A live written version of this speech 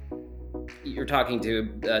you're talking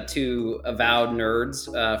to two avowed nerds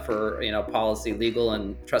for policy, legal,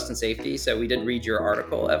 and trust and safety. So we did read your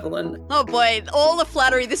article, Evelyn. Oh boy, all the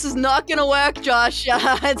flattery. This is not going to work, Josh.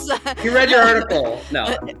 You read your article.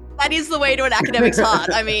 No. That is the way to an academic's heart.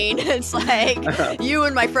 I mean, it's like you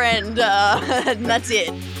and my friend, and that's it.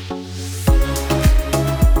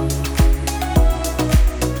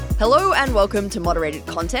 Hello and welcome to Moderated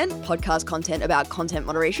Content, podcast content about content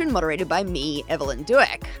moderation, moderated by me, Evelyn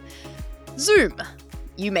Dueck. Zoom.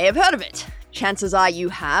 You may have heard of it. Chances are you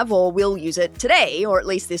have or will use it today, or at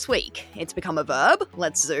least this week. It's become a verb,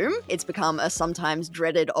 let's Zoom. It's become a sometimes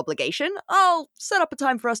dreaded obligation. I'll set up a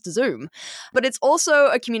time for us to Zoom. But it's also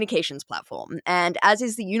a communications platform. And as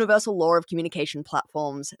is the universal law of communication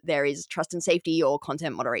platforms, there is trust and safety or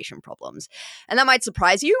content moderation problems. And that might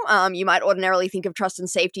surprise you. You might ordinarily think of trust and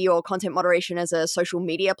safety or content moderation as a social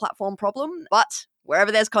media platform problem, but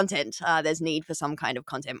wherever there's content, there's need for some kind of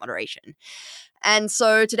content moderation. And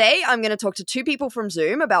so today I'm going to talk to two people from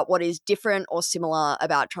Zoom about what is different or similar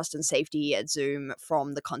about trust and safety at Zoom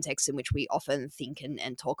from the context in which we often think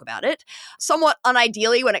and talk about it. Somewhat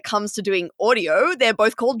unideally when it comes to doing audio, they're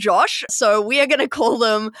both called Josh. So we are going to call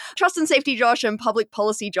them Trust and Safety Josh and Public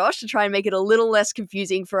Policy Josh to try and make it a little less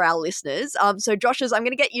confusing for our listeners. So Josh's, I'm going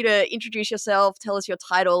to get you to introduce yourself, tell us your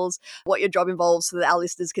titles, what your job involves so that our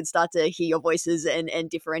listeners can start to hear your voices and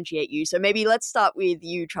differentiate you. So maybe let's start with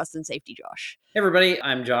you, Trust and Safety Josh. Hey everybody,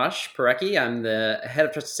 I'm Josh Parecki. I'm the head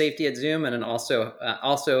of trust and safety at Zoom and also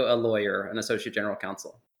a lawyer, an associate general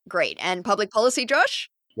counsel. Great. And public policy, Josh?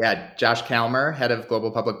 Yeah, Josh Kallmer, head of global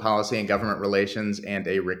public policy and government relations and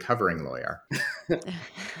a recovering lawyer.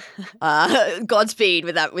 Godspeed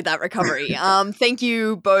with that recovery. Thank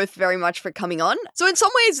you both very much for coming on. So in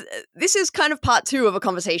some ways, this is kind of part two of a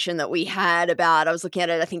conversation that we had about, I was looking at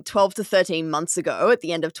it, I think 12 to 13 months ago at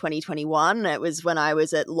the end of 2021. It was when I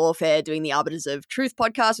was at Lawfare doing the Arbiters of Truth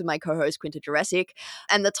podcast with my co-host Quinta Jurecic.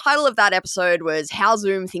 And the title of that episode was How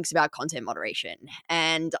Zoom Thinks About Content Moderation.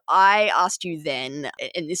 And I asked you then,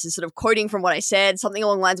 and this is sort of quoting from what I said, something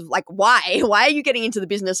along the lines of like, why are you getting into the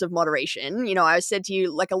business of moderation? You know, I said to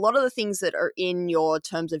you, like a lot of the things that are in your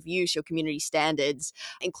terms of use, your community standards,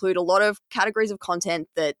 include a lot of categories of content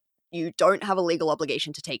that you don't have a legal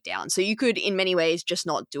obligation to take down. So you could, in many ways, just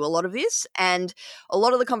not do a lot of this. And a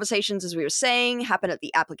lot of the conversations, as we were saying, happen at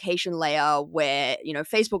the application layer where, you know,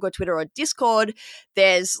 Facebook or Twitter or Discord,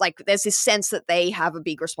 there's this sense that they have a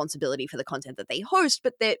big responsibility for the content that they host,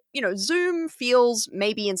 but that, you know, Zoom feels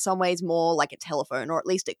maybe in some ways more like a telephone, or at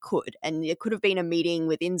least it could. And it could have been a meeting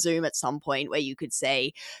within Zoom at some point where you could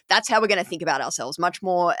say, that's how we're going to think about ourselves, much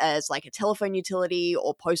more as like a telephone utility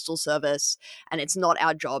or postal service. And it's not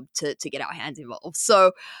our job to get our hands involved.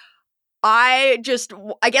 So I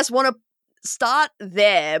guess want to start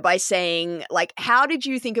there by saying, like, how did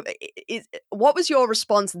you think of it? What was your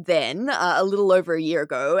response then, a little over a year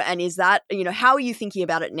ago? And is that, you know, how are you thinking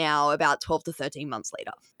about it now, about 12 to 13 months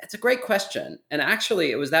later? It's a great question. And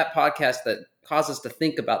actually, it was that podcast that caused us to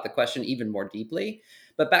think about the question even more deeply.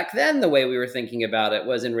 But back then, the way we were thinking about it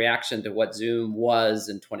was in reaction to what Zoom was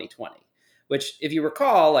in 2020. Which, if you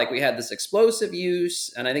recall, like we had this explosive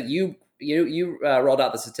use, and I think you rolled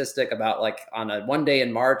out the statistic about like on a one day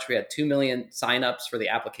in March, we had 2 million signups for the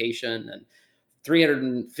application and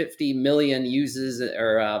 350 million uses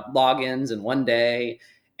or logins in one day.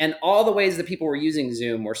 And all the ways that people were using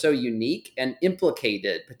Zoom were so unique and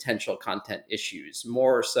implicated potential content issues,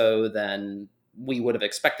 more so than we would have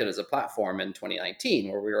expected as a platform in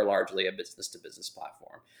 2019, where we were largely a business-to-business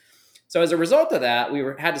platform. So as a result of that, we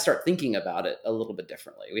had to start thinking about it a little bit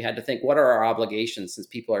differently. We had to think, what are our obligations since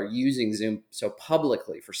people are using Zoom so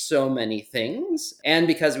publicly for so many things? And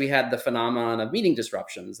because we had the phenomenon of meeting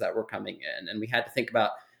disruptions that were coming in. And we had to think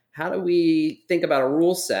about, how do we think about a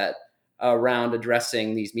rule set around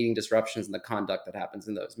addressing these meeting disruptions and the conduct that happens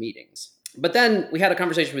in those meetings? But then we had a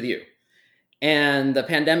conversation with you. And the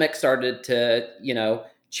pandemic started to,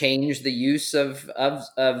 change the use of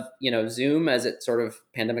Zoom as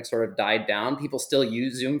pandemic sort of died down. People still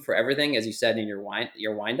use Zoom for everything, as you said in your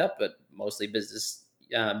wind up, but mostly business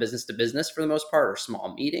to business for the most part, or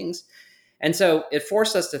small meetings. And so it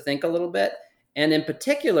forced us to think a little bit, and in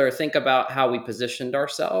particular, think about how we positioned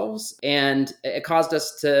ourselves. And it caused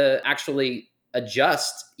us to actually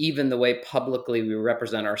adjust even the way publicly we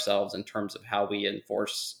represent ourselves in terms of how we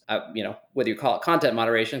enforce, whether you call it content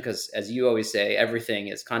moderation, because as you always say, everything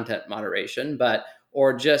is content moderation,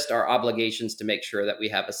 or just our obligations to make sure that we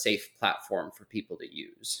have a safe platform for people to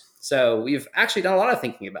use. So we've actually done a lot of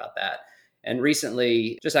thinking about that. And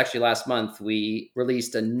recently, just actually last month, we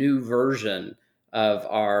released a new version of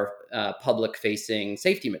our public-facing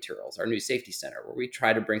safety materials, our new safety center, where we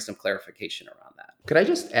try to bring some clarification around that. Could I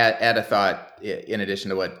just add a thought in addition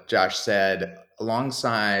to what Josh said,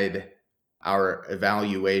 alongside our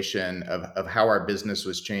evaluation of how our business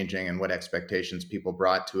was changing and what expectations people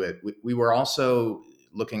brought to it? We were also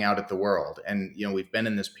looking out at the world. And, we've been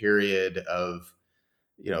in this period of,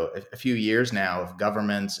 a few years now of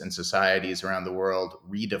governments and societies around the world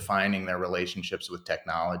redefining their relationships with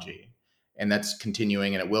technology. And that's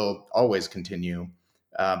continuing, and it will always continue.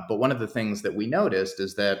 But one of the things that we noticed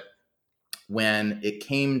is that when it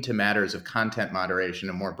came to matters of content moderation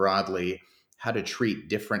and more broadly, how to treat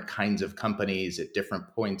different kinds of companies at different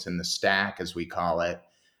points in the stack, as we call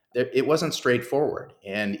it wasn't straightforward.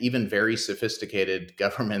 And even very sophisticated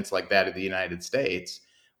governments like that of the United States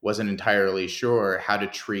wasn't entirely sure how to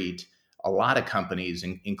treat a lot of companies,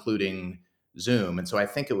 including Zoom. And so I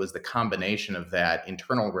think it was the combination of that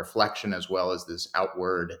internal reflection as well as this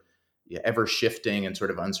outward, ever shifting and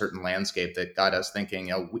sort of uncertain landscape that got us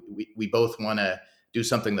thinking, we both want to do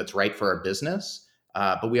something that's right for our business,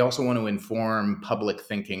 but we also want to inform public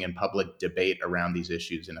thinking and public debate around these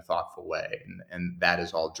issues in a thoughtful way. And that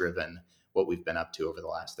has all driven what we've been up to over the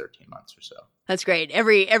last 13 months or so. That's great.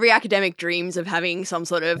 Every academic dreams of having some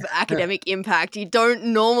sort of academic impact. You don't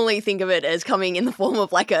normally think of it as coming in the form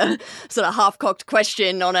of like a sort of half-cocked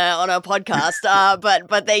question on a podcast.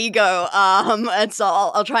 But there you go. And so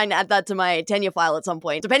I'll try and add that to my tenure file at some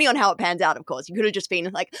point, depending on how it pans out. Of course, you could have just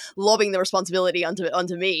been like lobbing the responsibility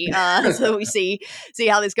onto me, so that we see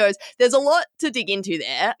how this goes. There's a lot to dig into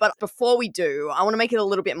there, but before we do, I want to make it a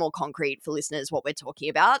little bit more concrete for listeners what we're talking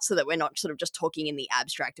about, so that we're not sort of just talking in the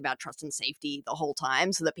abstract about trust and safety the whole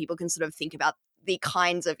time, so that people can sort of think about the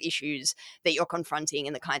kinds of issues that you're confronting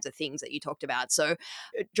and the kinds of things that you talked about. So,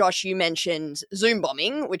 Josh, you mentioned Zoom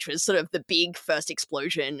bombing, which was sort of the big first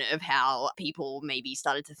explosion of how people maybe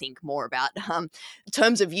started to think more about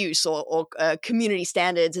terms of use or community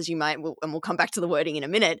standards, as you might, and we'll come back to the wording in a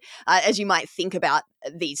minute, as you might think about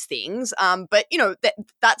these things. But,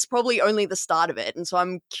 that's probably only the start of it. And so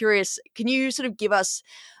I'm curious, can you sort of give us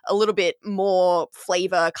a little bit more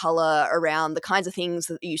flavor, color around the kinds of things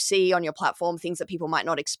that you see on your platform, things that people might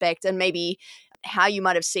not expect, and maybe how you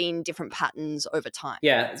might have seen different patterns over time?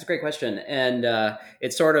 Yeah, it's a great question. And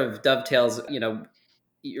it sort of dovetails,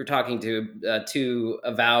 you're talking to two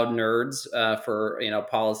avowed nerds for,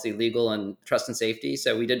 policy, legal, and trust and safety.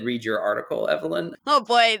 So we did read your article, Evelyn. Oh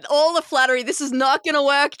boy, all the flattery. This is not going to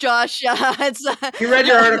work, Josh. You read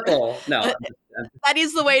your article. No. That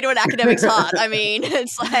is the way to an academic's heart. I mean,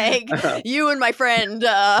 it's like you and my friend,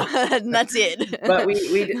 and that's it. But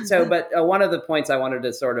but one of the points I wanted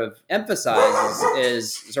to sort of emphasize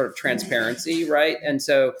is sort of transparency, right? And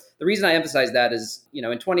so the reason I emphasize that is, in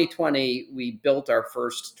 2020, we built our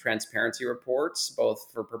first transparency reports, both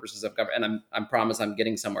for purposes of government, and I promise I'm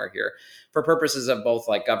getting somewhere here, for purposes of both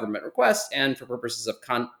like government requests and for purposes of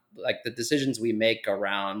like the decisions we make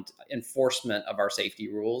around enforcement of our safety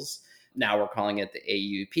rules. Now we're calling it the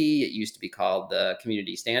AUP. It used to be called the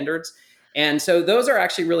community standards. And so those are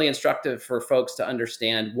actually really instructive for folks to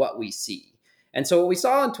understand what we see. And so what we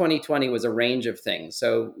saw in 2020 was a range of things.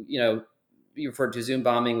 So, you referred to Zoom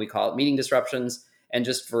bombing, we call it meeting disruptions. And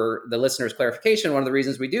just for the listeners' clarification, one of the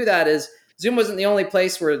reasons we do that is Zoom wasn't the only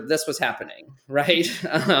place where this was happening, right?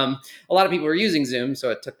 A lot of people were using Zoom, so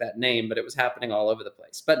it took that name, but it was happening all over the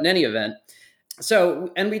place. But in any event,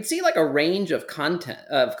 and we'd see like a range of content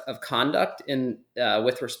of conduct in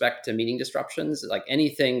with respect to meeting disruptions, like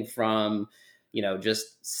anything from,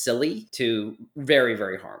 just silly to very,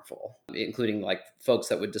 very harmful, including like folks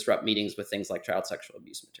that would disrupt meetings with things like child sexual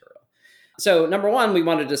abuse material. So number one, we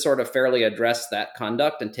wanted to sort of fairly address that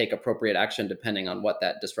conduct and take appropriate action depending on what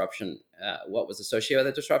that disruption, what was associated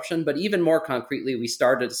with that disruption. But even more concretely, we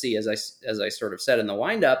started to see, as I sort of said in the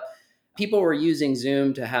windup, people were using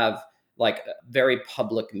Zoom to have like very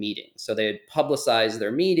public meetings. So they'd publicize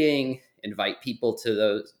their meeting, invite people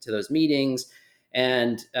to those meetings.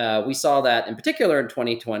 And we saw that in particular in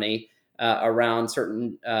 2020 around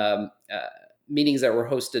certain meetings that were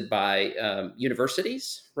hosted by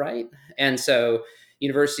universities, right? And so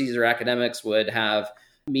universities or academics would have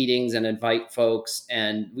meetings and invite folks,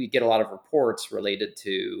 and we'd get a lot of reports related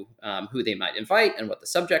to who they might invite and what the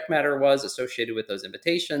subject matter was associated with those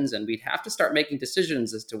invitations. And we'd have to start making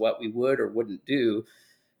decisions as to what we would or wouldn't do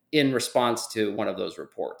in response to one of those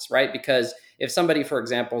reports, right? Because if somebody, for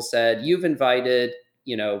example, said, you've invited,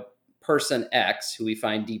 person X, who we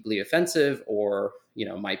find deeply offensive or,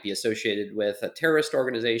 might be associated with a terrorist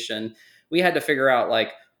organization, we had to figure out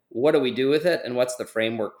like, what do we do with it? And what's the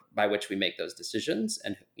framework by which we make those decisions?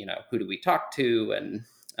 And, who do we talk to? And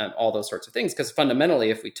all those sorts of things. Because fundamentally,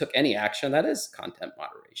 if we took any action, that is content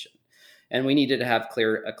moderation. And we needed to have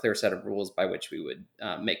a clear set of rules by which we would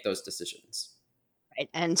make those decisions. Right.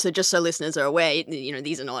 And so just so listeners are aware,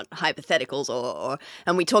 these are not hypotheticals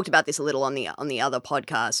and we talked about this a little on the other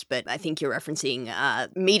podcast, but I think you're referencing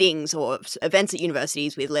meetings or events at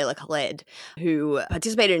universities with Leila Khaled, who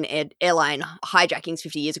participated in airline hijackings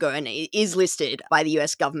 50 years ago and is listed by the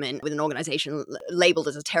US government with an organization labeled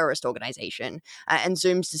as a terrorist organization. And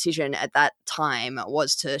Zoom's decision at that time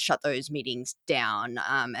was to shut those meetings down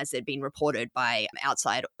as they'd been reported by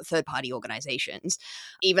outside third-party organizations,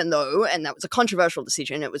 even though, and that was a controversial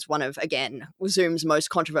decision. It was one of, again, Zoom's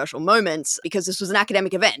most controversial moments because this was an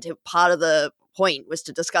academic event. Part of the point was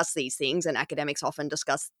to discuss these things, and academics often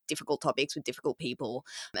discuss difficult topics with difficult people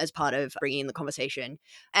as part of bringing in the conversation.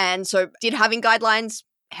 And so did having guidelines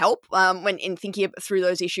help when in thinking through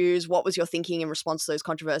those issues? What was your thinking in response to those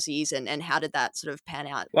controversies, and how did that sort of pan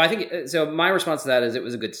out? Well, I think, so my response to that is it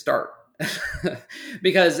was a good start.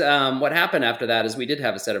 Because what happened after that is we did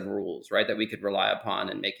have a set of rules, right, that we could rely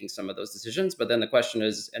upon in making some of those decisions. But then the question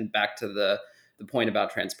is, and back to the point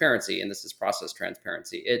about transparency, and this is process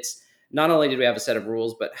transparency, it's not only did we have a set of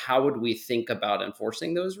rules, but how would we think about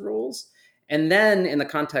enforcing those rules? And then in the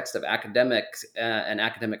context of academics and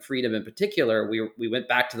academic freedom in particular, we went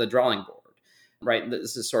back to the drawing board. Right.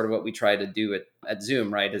 This is sort of what we try to do at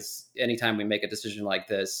Zoom, right? Is anytime we make a decision like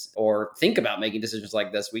this or think about making decisions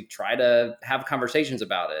like this, we try to have conversations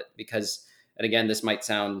about it because, and again, this might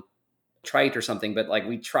sound trite or something, but like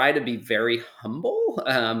we try to be very humble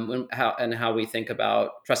and how we think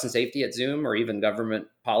about trust and safety at Zoom or even government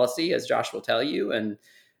policy, as Josh will tell you. And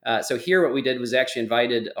so here what we did was actually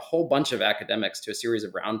invited a whole bunch of academics to a series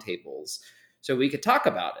of roundtables so we could talk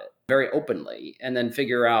about it very openly and then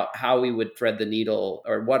figure out how we would thread the needle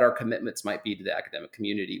or what our commitments might be to the academic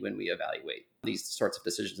community when we evaluate these sorts of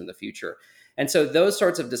decisions in the future. And so those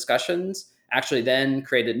sorts of discussions actually then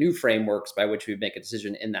created new frameworks by which we make a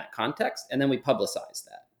decision in that context. And then we publicize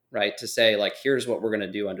that, right? To say, like, here's what we're going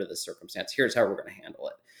to do under this circumstance. Here's how we're going to handle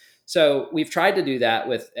it. So we've tried to do that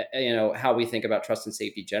with, how we think about trust and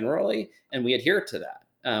safety generally. And we adhere to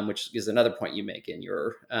that, which is another point you make in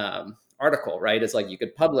your article, right? It's like you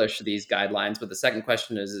could publish these guidelines, but the second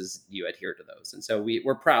question is you adhere to those? And so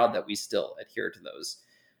we're proud that we still adhere to those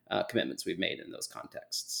commitments we've made in those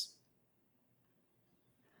contexts.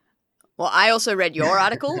 Well, I also read your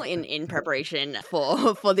article in preparation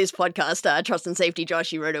for this podcast, Trust and Safety.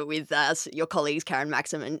 Josh, you wrote it with your colleagues Karen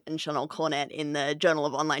Maxim and Chanel Cornett in the Journal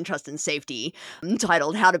of Online Trust and Safety,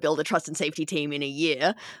 titled How to Build a Trust and Safety Team in a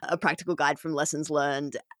Year, a practical guide from lessons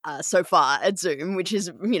learned so far at Zoom, which is,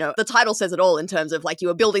 the title says it all in terms of like you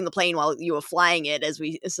were building the plane while you were flying it, as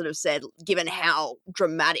we sort of said, given how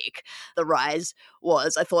dramatic the rise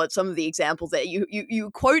was. I thought some of the examples that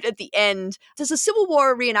you quote at the end, does a Civil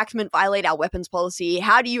War reenactment violate our weapons policy?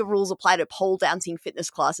 How do your rules apply to pole dancing fitness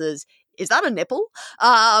classes? Is that a nipple?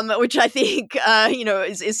 Which I think,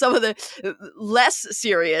 is some of the less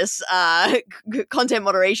serious content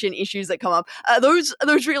moderation issues that come up. Are those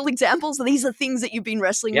real examples? And these are things that you've been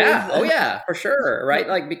wrestling with? Oh yeah, for sure. Right.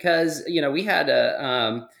 Like, because, we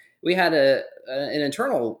had an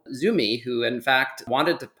internal Zoomie who in fact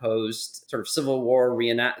wanted to post sort of Civil War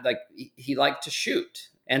like he liked to shoot.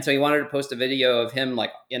 And so he wanted to post a video of him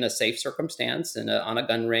like in a safe circumstance on a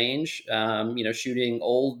gun range, shooting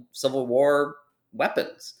old Civil War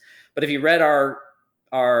weapons. But if you read our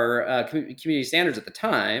community standards at the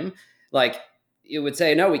time, like it would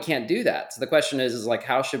say, no, we can't do that. So the question is like,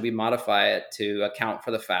 how should we modify it to account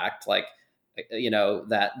for the fact, like,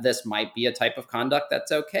 that this might be a type of conduct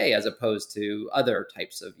that's okay, as opposed to other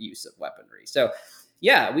types of use of weaponry. So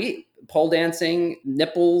yeah, pole dancing,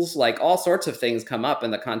 nipples, like all sorts of things come up in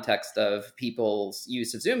the context of people's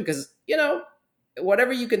use of Zoom because,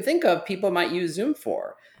 whatever you can think of, people might use Zoom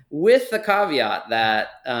for, with the caveat that,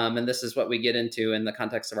 and this is what we get into in the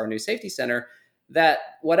context of our new safety center, that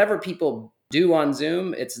whatever people do on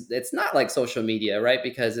Zoom, it's not like social media, right?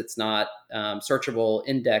 Because it's not searchable,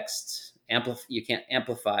 indexed, you can't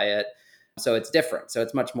amplify it. So it's different. So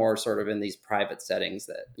it's much more sort of in these private settings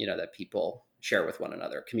that, that people share with one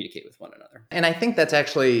another, communicate with one another. And I think that's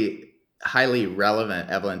actually highly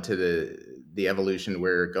relevant, Evelyn, to the evolution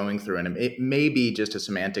we're going through. And it may be just a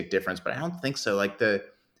semantic difference, but I don't think so.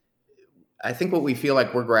 I think what we feel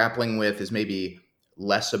like we're grappling with is maybe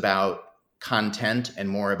less about content and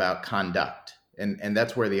more about conduct. And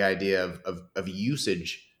that's where the idea of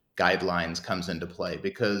usage guidelines comes into play,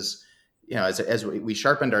 because as we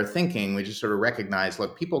sharpened our thinking, we just sort of recognized,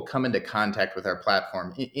 look, people come into contact with our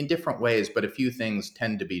platform in different ways, but a few things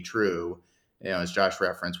tend to be true. As Josh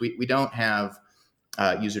referenced, we don't have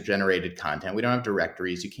user-generated content. We don't have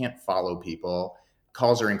directories. You can't follow people.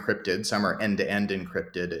 Calls are encrypted. Some are end-to-end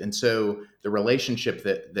encrypted. And so the relationship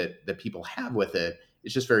that people have with it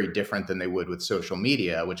is just very different than they would with social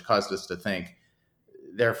media, which caused us to think,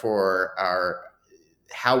 therefore,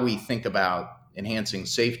 how we think about enhancing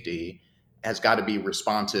safety has got to be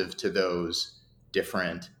responsive to those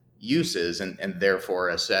different uses, and therefore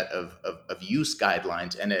a set of use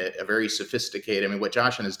guidelines and a very sophisticated, I mean, what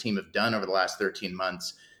Josh and his team have done over the last 13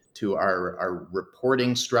 months to our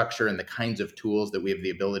reporting structure and the kinds of tools that we have the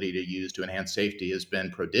ability to use to enhance safety has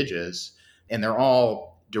been prodigious. And they're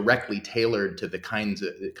all directly tailored to the kinds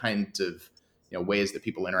of ways that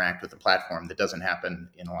people interact with the platform that doesn't happen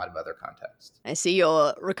in a lot of other contexts. I see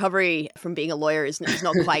your recovery from being a lawyer is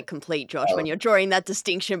not quite complete, Josh, when you're drawing that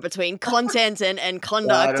distinction between content and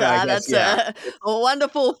conduct. Well, That's yeah. a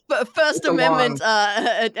wonderful First Amendment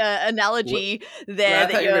analogy there. I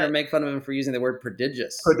thought you were going to make fun of him for using the word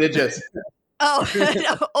prodigious. Prodigious.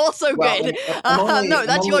 Oh, also well, good. No,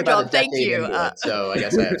 that's your job. Thank you. So I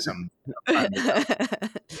guess I have some fun.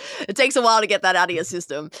 It takes a while to get that out of your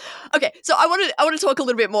system. Okay, so I want to talk a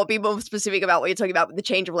little bit more, be more specific about what you're talking about with the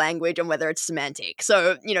change of language and whether it's semantic.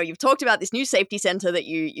 So, you've talked about this new safety center that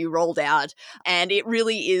you rolled out, and it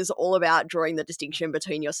really is all about drawing the distinction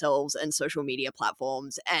between yourselves and social media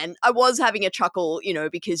platforms. And I was having a chuckle,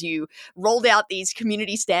 because you rolled out these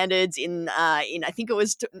community standards in I think it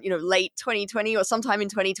was late 2020 or sometime in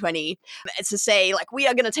 2020. It's to say, like, we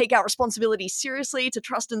are going to take our responsibility seriously to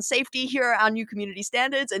trust and safety. Here are our new community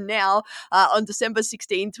standards. And now on December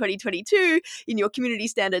 16, 2022, in your community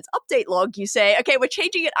standards update log, you say, okay, we're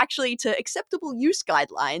changing it actually to acceptable use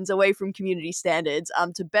guidelines away from community standards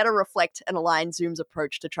to better reflect and align Zoom's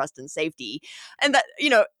approach to trust and safety. And that,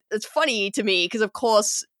 it's funny to me because, of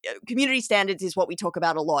course, community standards is what we talk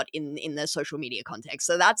about a lot in the social media context.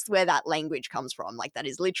 So that's where that language comes from. Like, that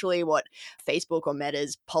is literally what Facebook or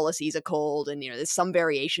Meta's policies are called. And, there's some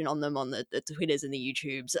variation on them on the Twitters and the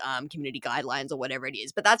YouTubes, community guidelines or whatever it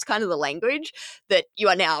is. But that's kind of the language that you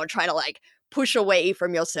are now trying to, like, push away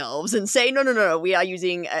from yourselves and say, no, we are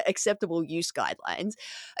using acceptable use guidelines.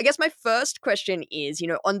 I guess my first question is,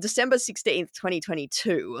 on December 16th,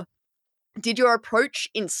 2022, did your approach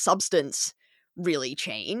in substance really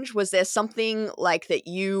change? Was there something like that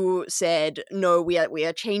you said, no, we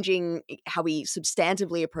are changing how we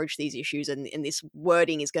substantively approach these issues, and this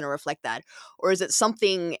wording is going to reflect that? Or is it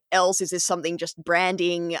something else? Is this something just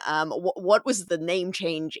branding? What was the name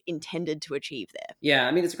change intended to achieve there? Yeah,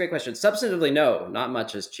 I mean, it's a great question. Substantively, no, not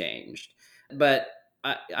much has changed. But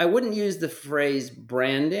I wouldn't use the phrase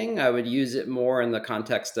branding. I would use it more in the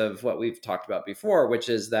context of what we've talked about before, which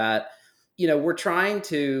is that we're trying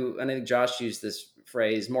to, and I think Josh used this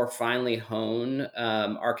phrase, more finely hone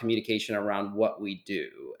our communication around what we do.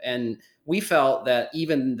 And we felt that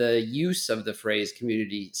even the use of the phrase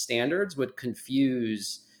community standards would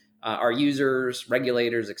confuse our users,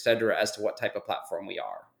 regulators, et cetera, as to what type of platform we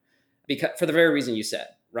are. Because for the very reason you said,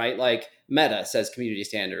 right? Like, Meta says community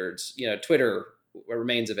standards, Twitter, what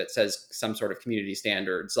remains of it, says some sort of community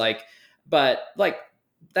standards. But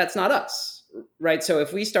that's not us. Right. So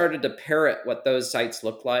if we started to parrot what those sites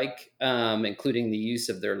look like, including the use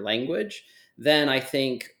of their language, then I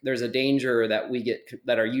think there's a danger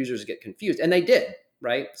that our users get confused. And they did.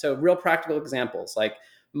 Right. So real practical examples, like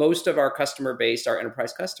most of our customer base are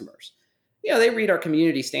enterprise customers. They read our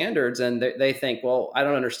community standards and they think, well, I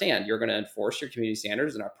don't understand. You're going to enforce your community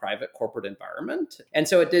standards in our private corporate environment. And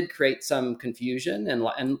so it did create some confusion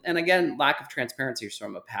and again, lack of transparency or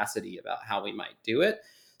some opacity about how we might do it.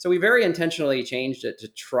 So we very intentionally changed it to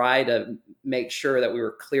try to make sure that we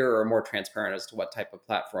were clearer or more transparent as to what type of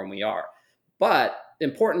platform we are. But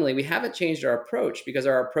importantly, we haven't changed our approach because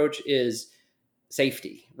our approach is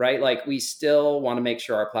safety, right? Like, we still want to make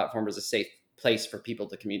sure our platform is a safe place for people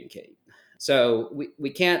to communicate. So we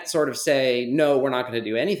can't sort of say, no, we're not going to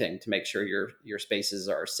do anything to make sure your spaces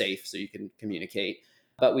are safe so you can communicate.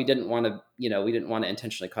 But we didn't want to,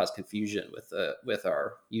 intentionally cause confusion with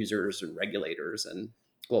our users and regulators and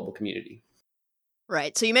global community.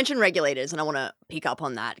 Right. So you mentioned regulators, and I want to pick up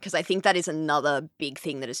on that because I think that is another big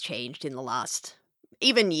thing that has changed in the last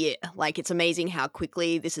even year. Like, it's amazing how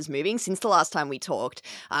quickly this is moving. Since the last time we talked,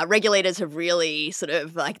 regulators have really sort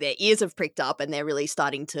of, like, their ears have pricked up and they're really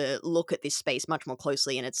starting to look at this space much more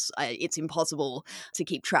closely. And it's impossible to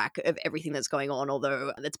keep track of everything that's going on,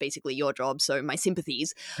 although that's basically your job. So my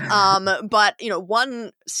sympathies. But,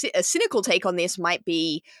 a cynical take on this might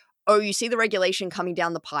be, you see the regulation coming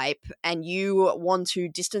down the pipe and you want to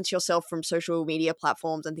distance yourself from social media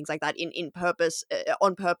platforms and things like that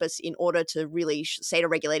on purpose in order to really say to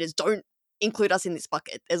regulators, don't include us in this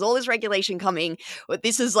bucket. There's all this regulation coming.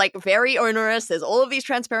 This is like very onerous. There's all of these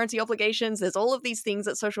transparency obligations. There's all of these things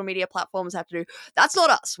that social media platforms have to do. That's not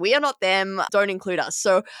us. We are not them. Don't include us.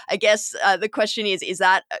 So I guess the question is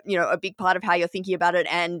that, a big part of how you're thinking about it,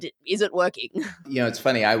 and is it working? It's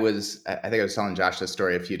funny. I think I was telling Josh this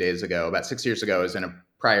story a few days ago. About 6 years ago, I was in a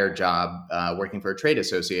prior job working for a trade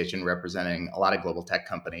association representing a lot of global tech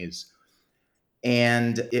companies.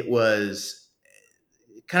 And it was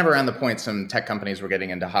kind of around the point some tech companies were getting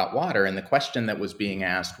into hot water. And the question that was being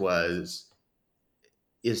asked was,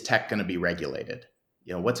 is tech going to be regulated?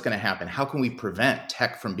 What's going to happen? How can we prevent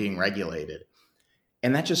tech from being regulated?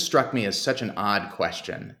 And that just struck me as such an odd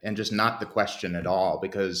question, and just not the question at all,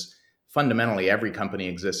 because fundamentally every company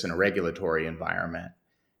exists in a regulatory environment.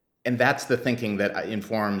 And that's the thinking that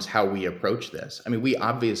informs how we approach this. I mean, we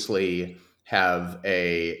obviously have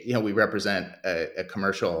we represent a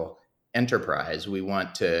commercial enterprise. We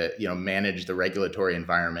want to, manage the regulatory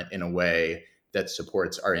environment in a way that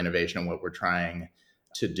supports our innovation and what we're trying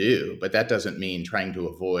to do. But that doesn't mean trying to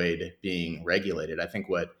avoid being regulated. I think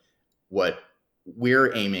what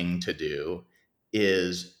we're aiming to do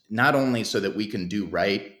is not only so that we can do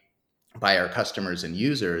right by our customers and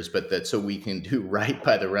users, but that so we can do right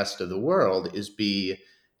by the rest of the world, is be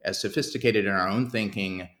as sophisticated in our own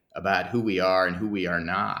thinking about who we are and who we are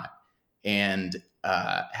not, and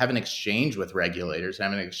have an exchange with regulators,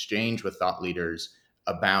 have an exchange with thought leaders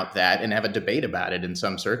about that, and have a debate about it in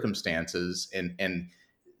some circumstances, and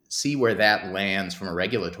see where that lands from a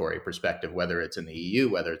regulatory perspective, whether it's in the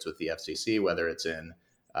EU, whether it's with the FCC, whether it's in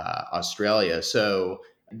Australia. So,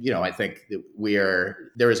 I think that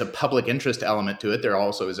there is a public interest element to it. There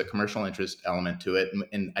also is a commercial interest element to it.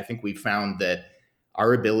 And I think we found that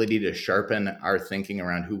our ability to sharpen our thinking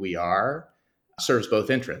around who we are serves both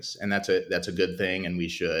interests. And that's a good thing. And we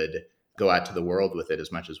should go out to the world with it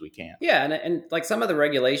as much as we can. Yeah. And like some of the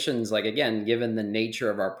regulations, like, again, given the nature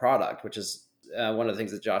of our product, which is one of the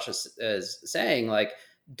things that Josh is saying, like,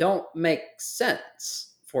 don't make sense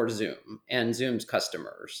for Zoom and Zoom's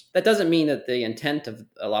customers. That doesn't mean that the intent of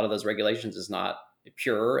a lot of those regulations is not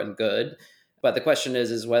pure and good, but the question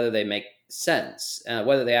is whether they make sense,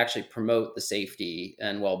 whether they actually promote the safety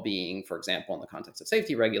and well-being, for example, in the context of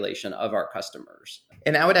safety regulation of our customers.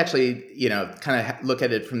 And I would actually, kind of look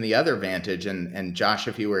at it from the other vantage. And Josh,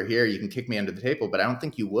 if you were here, you can kick me under the table, but I don't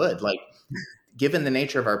think you would. Like, given the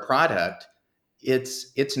nature of our product,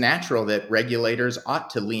 it's natural that regulators ought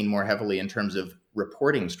to lean more heavily in terms of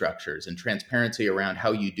reporting structures and transparency around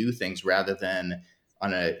how you do things, rather than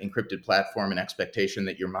on an encrypted platform, an expectation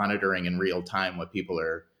that you're monitoring in real time what people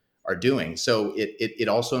are doing. So it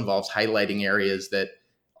also involves highlighting areas that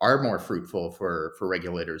are more fruitful for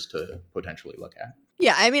regulators to potentially look at.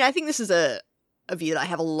 Yeah, I mean, I think this is a view that I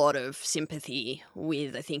have a lot of sympathy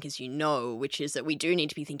with, I think, as you know, which is that we do need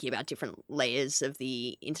to be thinking about different layers of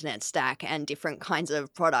the internet stack and different kinds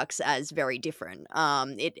of products as very different.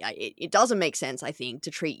 It doesn't make sense, I think,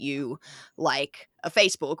 to treat you like a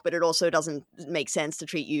Facebook, but it also doesn't make sense to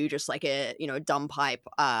treat you just like a dumb pipe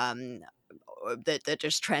that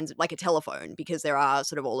just like a telephone, because there are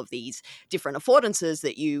sort of all of these different affordances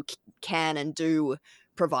that you can and do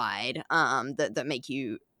provide that make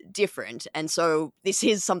you different. And so this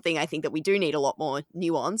is something I think that we do need a lot more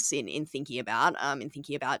nuance in thinking about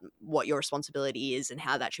what your responsibility is and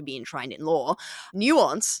how that should be enshrined in law.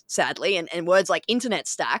 Nuance, sadly, and words like internet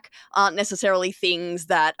stack aren't necessarily things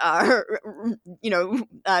that are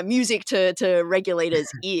music to regulators'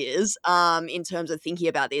 ears in terms of thinking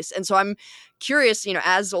about this. And so I'm curious,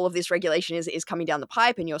 as all of this regulation is coming down the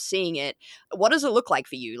pipe and you're seeing it, what does it look like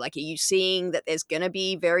for you? Like, are you seeing that there's going to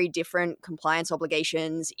be very different compliance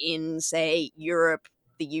obligations in, say, Europe,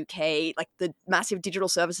 the UK, like the massive Digital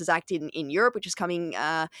Services Act in Europe, which is coming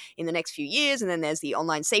in the next few years, and then there's the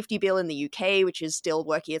Online Safety Bill in the UK, which is still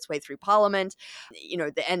working its way through Parliament,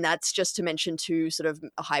 and that's just to mention two sort of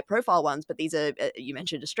high-profile ones. But these are, you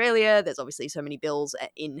mentioned Australia. There's obviously so many bills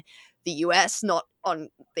in the US, not on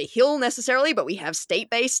the Hill necessarily, but we have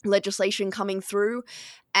state-based legislation coming through.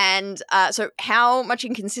 And so how much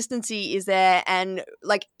inconsistency is there? And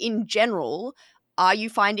like, in general, are you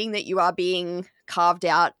finding that you are being carved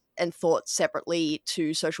out and thought separately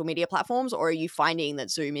to social media platforms, or are you finding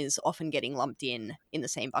that Zoom is often getting lumped in the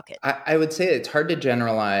same bucket? I would say it's hard to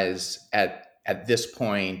generalize at this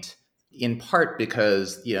point, in part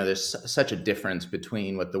because there's such a difference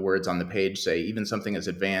between what the words on the page say, even something as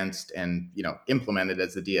advanced and implemented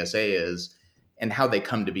as the DSA is, and how they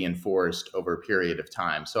come to be enforced over a period of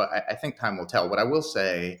time. So I think time will tell. What I will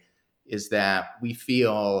say is that we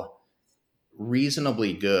feel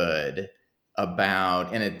reasonably good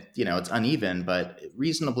about, and it's uneven, but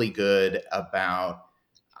reasonably good about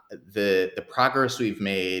the progress we've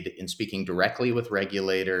made in speaking directly with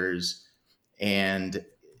regulators and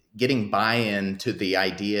getting buy-in to the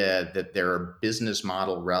idea that there are business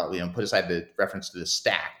model put aside the reference to the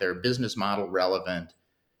stack, there are business model relevant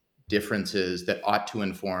differences that ought to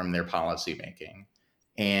inform their policymaking.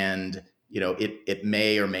 And it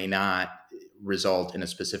may or may not result in a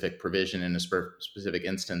specific provision in a specific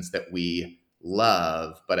instance that we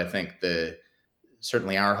love, but I think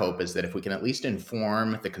certainly our hope is that if we can at least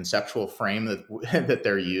inform the conceptual frame that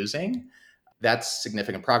they're using, that's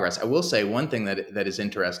significant progress. I will say one thing that is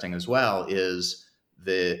interesting as well is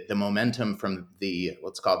the momentum from the,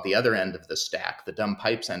 let's call it the other end of the stack, the dumb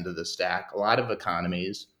pipes end of the stack. A lot of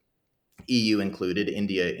economies, EU included,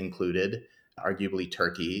 India included, arguably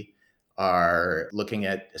Turkey, are looking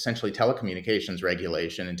at essentially telecommunications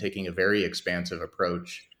regulation and taking a very expansive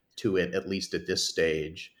approach to it, at least at this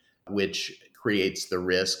stage, which creates the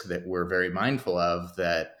risk that we're very mindful of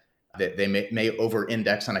that they may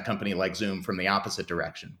over-index on a company like Zoom from the opposite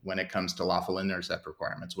direction when it comes to lawful intercept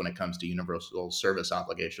requirements, when it comes to universal service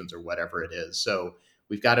obligations or whatever it is. So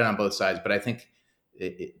we've got it on both sides, but I think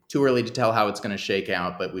too early to tell how it's going to shake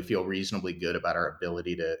out, but we feel reasonably good about our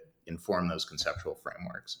ability to inform those conceptual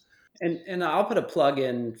frameworks. And I'll put a plug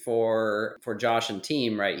in for Josh and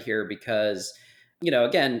team right here because,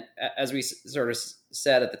 again, as we sort of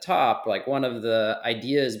said at the top, like one of the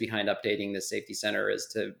ideas behind updating the safety center is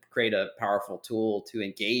to create a powerful tool to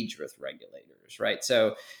engage with regulators, right?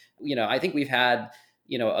 So, I think we've had,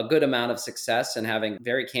 a good amount of success in having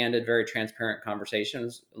very candid, very transparent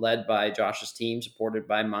conversations led by Josh's team, supported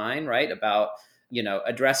by mine, right? About,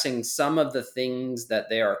 addressing some of the things that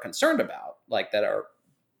they are concerned about, like that are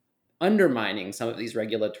undermining some of these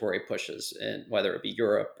regulatory pushes, in whether it be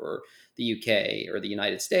Europe or the UK or the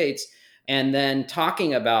United States, and then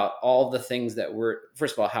talking about all the things that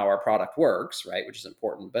first of all, how our product works, right, which is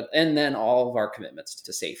important, and then all of our commitments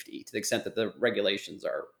to safety, to the extent that the regulations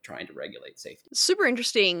are trying to regulate safety. Super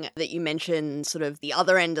interesting that you mentioned sort of the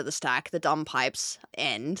other end of the stack, the dumb pipes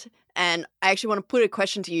end. And I actually want to put a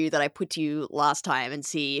question to you that I put to you last time and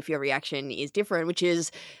see if your reaction is different, which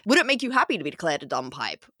is, would it make you happy to be declared a dumb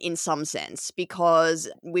pipe in some sense? Because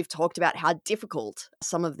we've talked about how difficult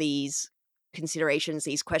some of these considerations,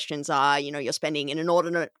 these questions are. You're spending an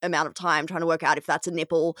inordinate amount of time trying to work out if that's a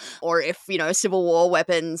nipple or if, Civil War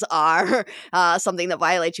weapons are something that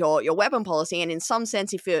violates your weapon policy. And in some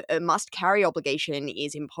sense, if a must carry obligation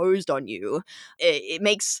is imposed on you, it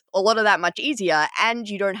makes a lot of that much easier. And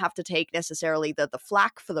you don't have to take necessarily the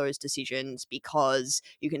flack for those decisions, because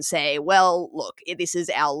you can say, well, look, this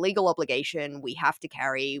is our legal obligation. We have to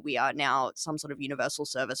carry. We are now some sort of universal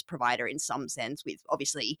service provider in some sense, with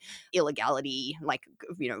obviously illegality, like,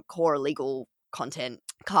 core legal content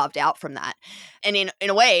carved out from that. And in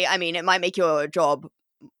a way, I mean, it might make your job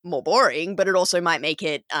more boring, but it also might make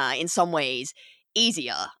it in some ways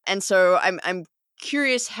easier. And so I'm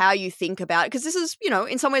curious how you think about it, because this is,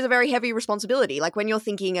 in some ways a very heavy responsibility. Like when you're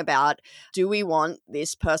thinking about, do we want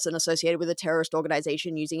this person associated with a terrorist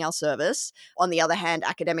organization using our service? On the other hand,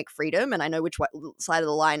 academic freedom, and I know which side of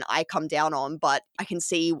the line I come down on, but I can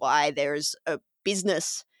see why there's a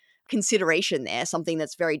business consideration there, something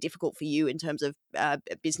that's very difficult for you in terms of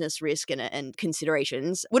business risk and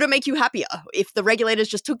considerations. Would it make you happier if the regulators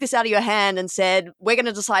just took this out of your hand and said, we're going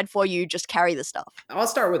to decide for you, just carry the stuff? I'll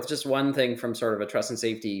start with just one thing from sort of a trust and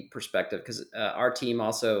safety perspective, because our team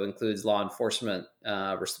also includes law enforcement,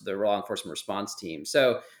 the law enforcement response team.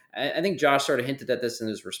 So I think Josh sort of hinted at this in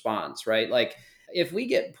his response, right? Like if we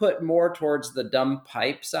get put more towards the dumb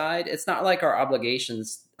pipe side, it's not like our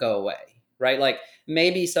obligations go away, right? Like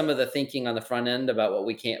maybe some of the thinking on the front end about what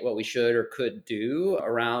we should or could do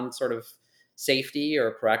around sort of safety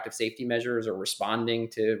or proactive safety measures or responding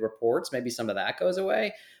to reports, maybe some of that goes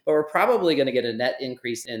away. But we're probably going to get a net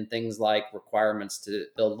increase in things like requirements to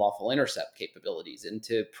build lawful intercept capabilities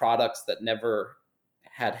into products that never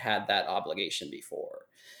had that obligation before.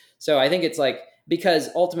 So I think it's like, because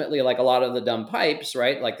ultimately, like a lot of the dumb pipes,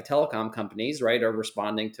 right, like the telecom companies, right, are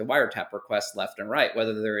responding to wiretap requests left and right,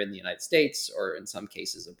 whether they're in the United States or in some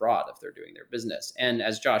cases abroad if they're doing their business. And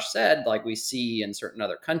as Josh said, like we see in certain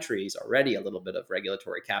other countries already a little bit of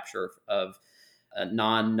regulatory capture of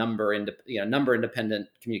number independent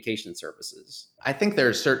communication services. I think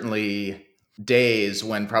there's certainly days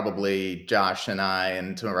when probably Josh and I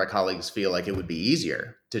and some of our colleagues feel like it would be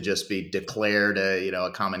easier to just be declared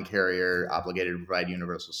a common carrier obligated to provide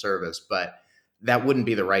universal service, but that wouldn't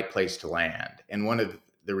be the right place to land. And one of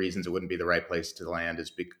the reasons it wouldn't be the right place to land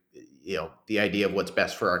is the idea of what's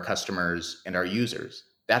best for our customers and our users.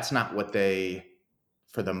 that's not what they,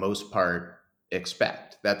 for the most part,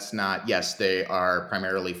 expect. That's not, yes, they are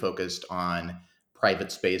primarily focused on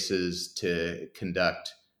private spaces to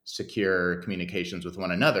conduct secure communications with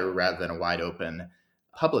one another rather than a wide open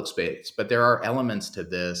public space. But there are elements to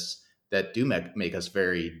this that do make us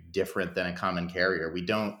very different than a common carrier. We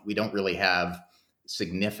don't really have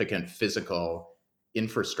significant physical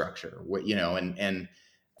infrastructure, and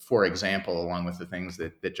for example, along with the things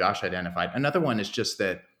that Josh identified, another one is just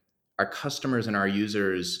that our customers and our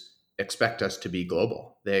users expect us to be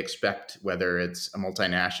global. They expect, whether it's a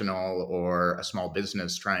multinational or a small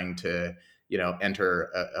business trying to, enter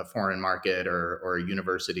a foreign market, or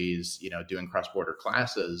universities, doing cross-border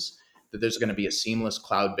classes, that there's going to be a seamless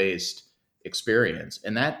cloud-based experience.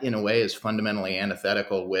 And that, in a way, is fundamentally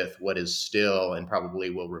antithetical with what is still and probably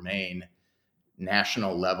will remain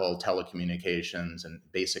national level telecommunications and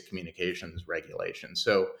basic communications regulations.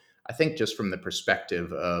 So I think, just from the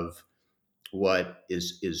perspective of what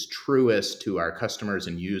is truest to our customers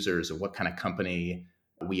and users, and what kind of company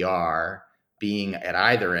we are, being at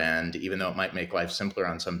either end, even though it might make life simpler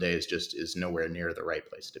on some days, just is nowhere near the right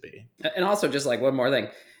place to be. And also, just like one more thing,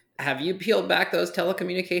 have you peeled back those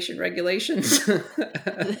telecommunication regulations?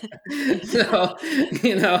 So,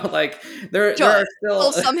 like there are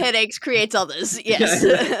still some headaches creates others. Yes.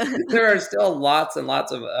 there are still lots and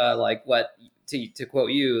lots of like, what, to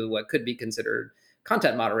quote you, what could be considered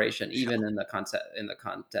content moderation, even in the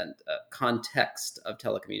context of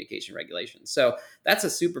telecommunication regulations. So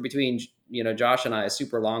that's between Josh and I, a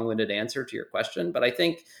super long-winded answer to your question. But I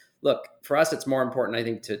think, look, for us, it's more important, I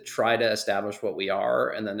think, to try to establish what we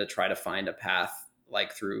are, and then to try to find a path,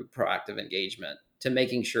 like through proactive engagement, to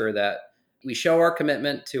making sure that we show our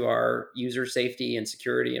commitment to our user safety and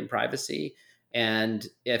security and privacy. And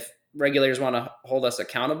if regulators want to hold us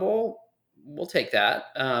accountable, we'll take that,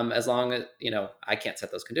 as long as, I can't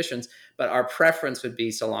set those conditions, but our preference would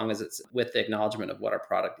be so long as it's with the acknowledgement of what our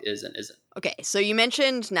product is and isn't. Okay, so you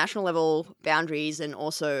mentioned national level boundaries, and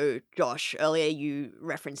also, Josh, earlier you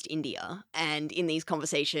referenced India. And in these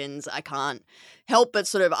conversations, I can't help but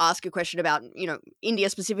sort of ask a question about, India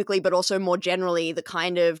specifically, but also more generally, the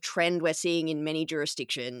kind of trend we're seeing in many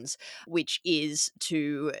jurisdictions, which is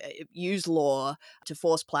to use law to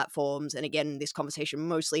force platforms. And again, this conversation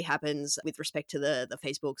mostly happens with respect to the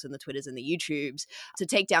Facebooks and the Twitters and the YouTubes, to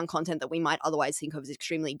take down content that we might otherwise think of as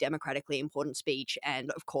extremely democratically important speech, and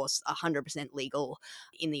of course 100% legal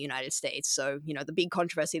in the United States. So, the big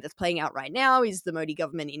controversy that's playing out right now is the Modi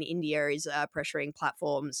government in India is pressuring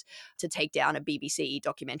platforms to take down a BBC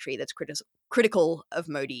documentary that's critical of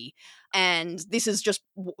Modi. And this is just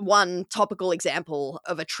one topical example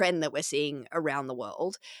of a trend that we're seeing around the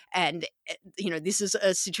world. And, this is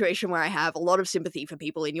a situation where I have a lot of sympathy for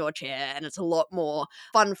people in your chair, and it's a lot more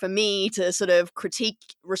fun for me to sort of critique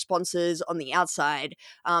responses on the outside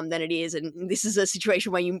than it is. And this is a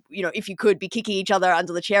situation where if you could be kicking each other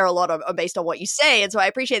under the chair a lot based on what you say. And so I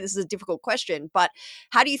appreciate this is a difficult question, but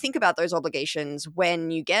how do you think about those obligations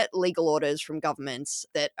when you get legal orders from governments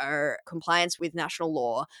that are compliance with national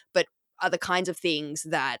law, but are the kinds of things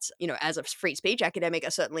that, as a free speech academic,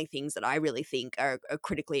 are certainly things that I really think are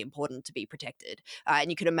critically important to be protected.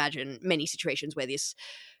 And you can imagine many situations where this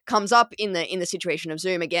comes up in the situation of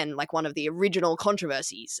Zoom. Again, like, one of the original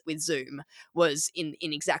controversies with Zoom was in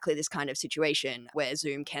exactly this kind of situation, where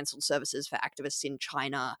Zoom canceled services for activists in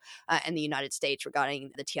China and the United States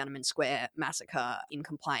regarding the Tiananmen Square massacre, in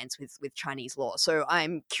compliance with Chinese law. So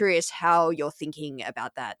I'm curious how you're thinking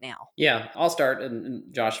about that now. Yeah, I'll start,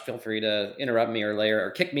 and Josh, feel free to interrupt me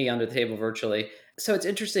or kick me under the table virtually. So it's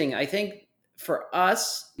interesting. I think for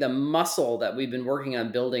us, the muscle that we've been working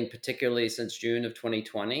on building, particularly since June of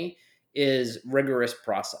 2020, is rigorous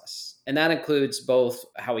process. And that includes both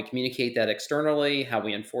how we communicate that externally, how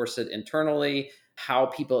we enforce it internally, how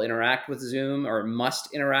people interact with Zoom, or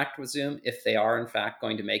must interact with Zoom if they are in fact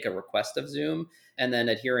going to make a request of Zoom, and then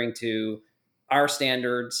adhering to our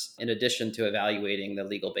standards in addition to evaluating the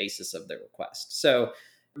legal basis of the request. So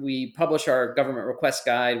we publish our government request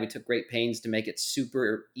guide. We took great pains to make it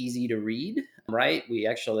super easy to read, right? We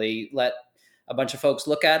actually let a bunch of folks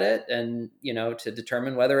look at it and, to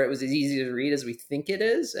determine whether it was as easy to read as we think it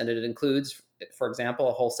is. And it includes, for example,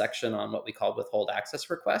 a whole section on what we call withhold access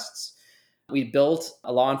requests. We built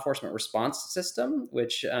a law enforcement response system,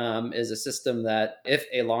 which is a system that if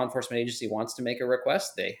a law enforcement agency wants to make a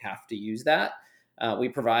request, they have to use that. We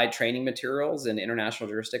provide training materials in international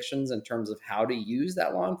jurisdictions in terms of how to use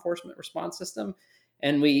that law enforcement response system.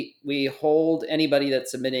 And we hold anybody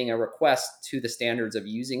that's submitting a request to the standards of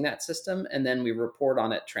using that system. And then we report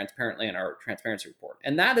on it transparently in our transparency report.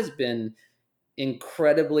 And that has been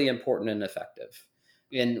incredibly important and effective.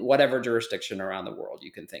 in whatever jurisdiction around the world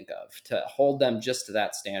you can think of, to hold them just to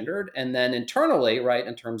that standard. And then internally, right,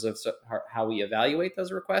 in terms of how we evaluate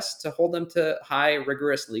those requests, to hold them to high,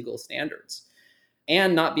 rigorous legal standards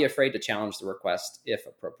and not be afraid to challenge the request if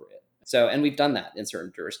appropriate. So, and we've done that in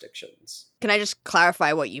certain jurisdictions. Can I just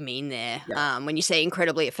clarify what you mean there? Yeah. When you say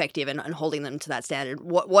incredibly effective and holding them to that standard,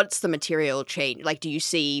 what's the material change? Like, do you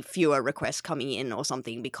see fewer requests coming in or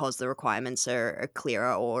something because the requirements are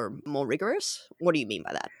clearer or more rigorous? What do you mean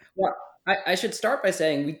by that? Well, I should start by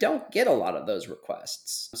saying we don't get a lot of those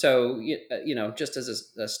requests. So, just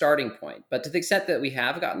as a starting point, but to the extent that we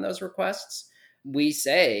have gotten those requests, we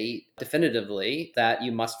say definitively that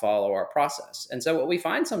you must follow our process. And so what we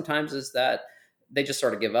find sometimes is that they just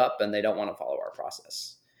sort of give up and they don't want to follow our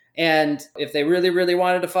process. And if they really, really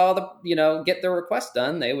wanted to follow get their request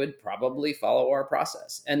done, they would probably follow our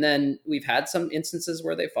process. And then we've had some instances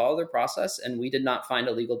where they follow their process and we did not find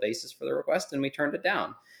a legal basis for the request and we turned it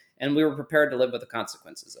down. And we were prepared to live with the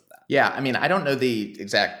consequences of that. Yeah, I mean, I don't know the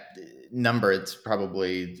exact number. It's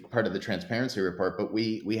probably part of the transparency report, but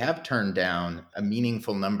we have turned down a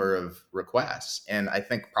meaningful number of requests. And I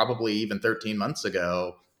think probably even 13 months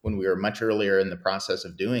ago, when we were much earlier in the process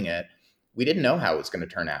of doing it, we didn't know how it was going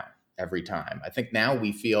to turn out every time. I think now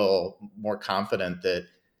we feel more confident that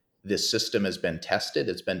this system has been tested.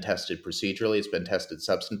 It's been tested procedurally. It's been tested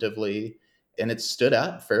substantively. And it's stood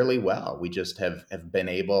up fairly well. We just have been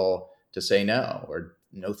able to say no or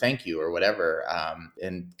no thank you or whatever,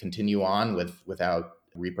 and continue on without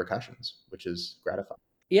repercussions, which is gratifying.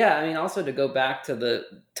 Yeah, I mean, also to go back to the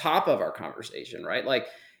top of our conversation, right? Like,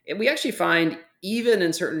 we actually find even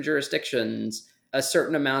in certain jurisdictions, a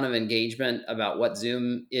certain amount of engagement about what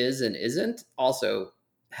Zoom is and isn't also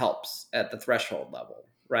helps at the threshold level,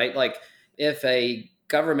 right? Like, if a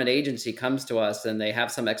government agency comes to us and they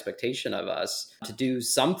have some expectation of us to do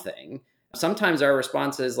something, sometimes our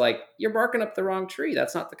response is like, you're barking up the wrong tree.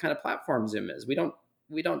 That's not the kind of platform Zoom is. We don't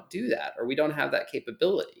do that, or we don't have that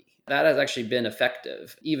capability. That has actually been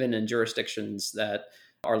effective, even in jurisdictions that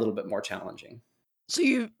are a little bit more challenging. So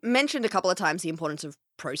you mentioned a couple of times the importance of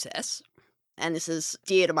process. And this is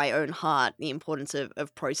dear to my own heart, the importance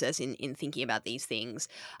of process in thinking about these things.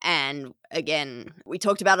 And again, we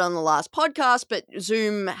talked about it on the last podcast, but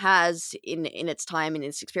Zoom has, in its time, in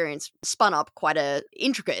its experience, spun up quite a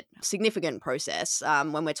intricate, significant process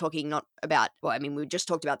when we're talking not about, well, I mean, we just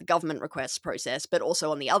talked about the government requests process, but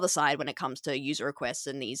also on the other side when it comes to user requests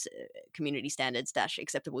and these community standards -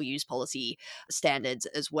 acceptable use policy standards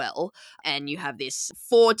as well. And you have this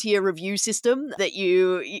 4-tier review system that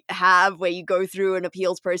you have where you go through an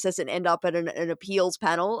appeals process and end up at an appeals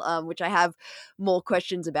panel, which I have more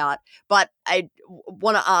questions about. But I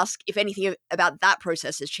want to ask if anything about that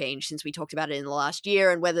process has changed since we talked about it in the last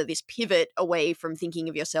year, and whether this pivot away from thinking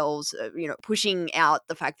of yourselves, pushing out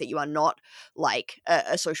the fact that you are not like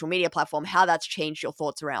a social media platform, how that's changed your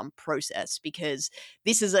thoughts around process. Because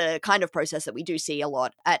this is a kind of process that we do see a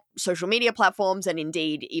lot at social media platforms, and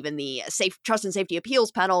indeed even the trust and safety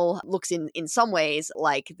appeals panel looks in some ways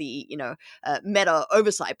like the Meta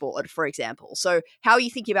oversight board, for example. So how are you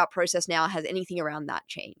thinking about process now? Has anything around that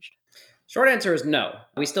changed? Short answer is no.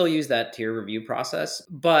 We still use that tier review process,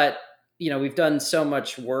 but we've done so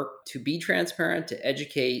much work to be transparent, to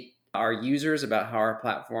educate our users about how our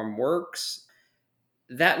platform works,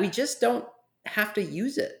 that we just don't have to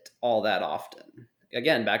use it all that often.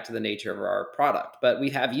 Again, back to the nature of our product, but we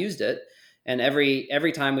have used it. And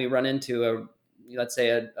every time we run into let's say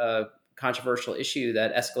a controversial issue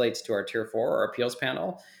that escalates to our tier 4 or appeals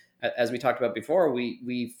panel, as we talked about before,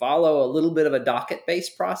 we follow a little bit of a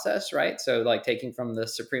docket-based process, right? So like taking from the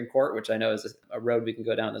Supreme Court, which I know is a road we can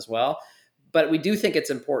go down as well. But we do think it's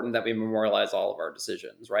important that we memorialize all of our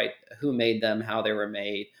decisions, right? Who made them, how they were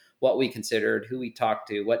made, what we considered, who we talked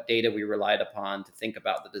to, what data we relied upon to think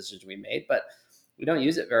about the decision we made. But we don't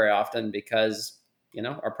use it very often because,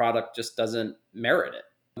 our product just doesn't merit it.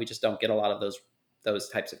 We just don't get a lot of those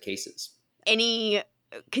types of cases. Any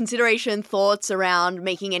consideration, thoughts around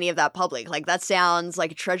making any of that public? Like, that sounds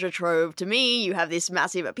like a treasure trove to me. You have this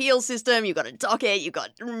massive appeal system, you've got a docket, you've got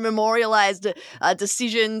memorialized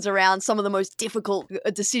decisions around some of the most difficult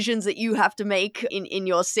decisions that you have to make in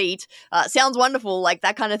your seat. Sounds wonderful. Like,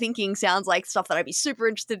 that kind of thinking sounds like stuff that I'd be super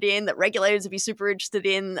interested in, that regulators would be super interested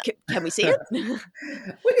in. Can we see it?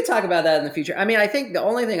 We could talk about that in the future. I mean, I think the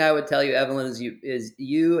only thing I would tell you, Evelyn, is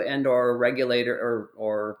you and or regulator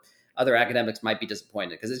or other academics might be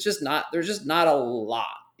disappointed because there's just not a lot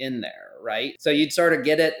in there, right? So you'd sort of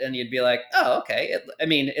get it and you'd be like, oh, okay.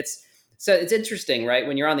 It's interesting, right?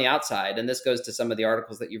 When you're on the outside, and this goes to some of the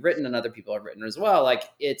articles that you've written and other people have written as well, like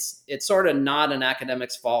it's sort of not an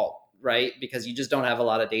academic's fault, right? Because you just don't have a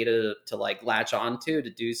lot of data to like latch onto to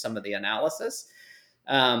do some of the analysis.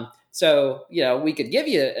 So, we could give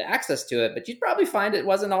you access to it, but you'd probably find it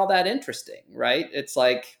wasn't all that interesting, right? It's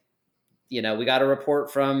like, we got a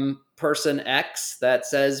report from person X that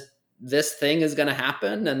says this thing is going to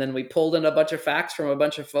happen. And then we pulled in a bunch of facts from a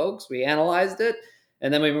bunch of folks. We analyzed it,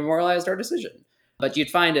 and then we memorialized our decision. But you'd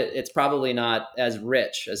find it's probably not as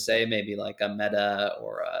rich as, say, maybe like a Meta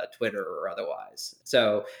or a Twitter or otherwise.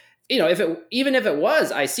 So, even if it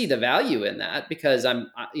was, I see the value in that, because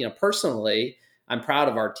personally, I'm proud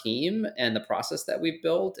of our team and the process that we've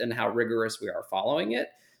built and how rigorous we are following it.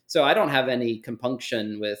 So I don't have any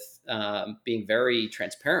compunction with being very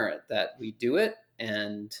transparent that we do it,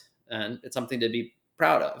 and it's something to be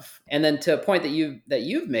proud of. And then to a point that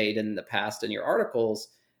you've made in the past in your articles,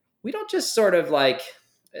 we don't just sort of like,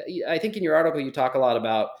 I think in your article you talk a lot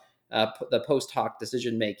about the post hoc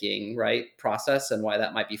decision making, right, process, and why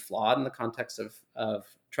that might be flawed in the context of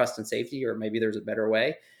trust and safety, or maybe there's a better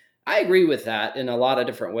way. I agree with that in a lot of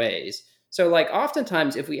different ways. So like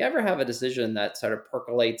oftentimes, if we ever have a decision that sort of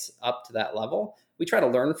percolates up to that level, we try to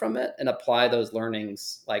learn from it and apply those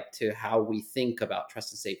learnings like to how we think about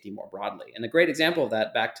trust and safety more broadly. And a great example of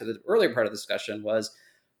that, back to the earlier part of the discussion, was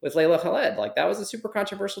with Layla Khaled. Like that was a super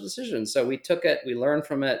controversial decision. So we took it, we learned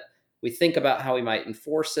from it, we think about how we might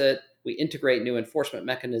enforce it, we integrate new enforcement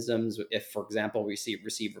mechanisms if, for example, we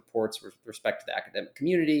receive reports with respect to the academic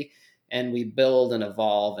community, and we build and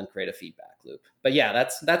evolve and create a feedback loop. But yeah,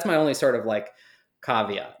 that's my only sort of like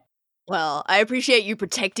caveat. Well, I appreciate you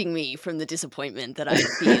protecting me from the disappointment that I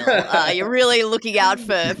feel. You're really looking out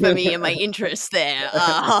for me and my interests there.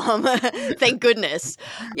 Thank goodness.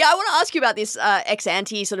 Yeah, I want to ask you about this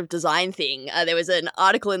ex-ante sort of design thing. There was an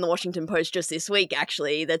article in the Washington Post just this week,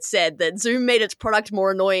 actually, that said that Zoom made its product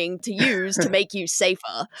more annoying to use to make you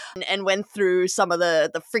safer, and went through some of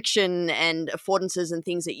the friction and affordances and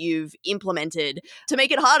things that you've implemented to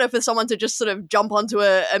make it harder for someone to just sort of jump onto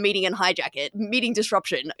a meeting and hijack it. Meeting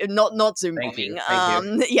disruption, not Zoom Thank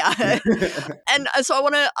bombing. you. Yeah. And so I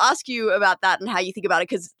want to ask you about that and how you think about it,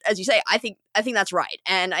 because as you say, I think that's right.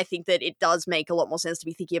 And I think that it does make a lot more sense to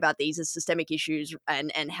be thinking about these as systemic issues,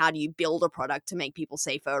 and how do you build a product to make people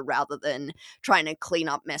safer rather than trying to clean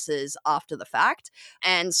up messes after the fact.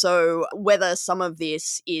 And so whether some of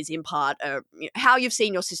this is in part how you've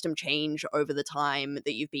seen your system change over the time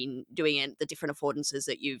that you've been doing it, the different affordances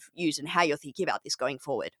that you've used, and how you're thinking about this going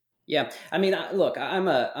forward. Yeah, I mean, look, I'm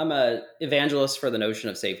a evangelist for the notion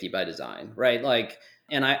of safety by design, right? Like,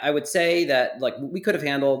 and I would say that like we could have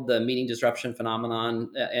handled the meeting disruption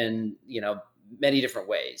phenomenon in many different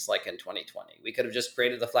ways. Like in 2020, we could have just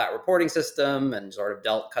created the flat reporting system and sort of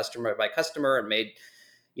dealt customer by customer and made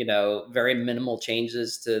very minimal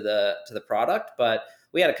changes to the product, but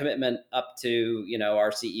we had a commitment up to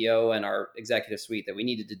our CEO and our executive suite that we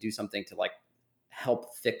needed to do something to like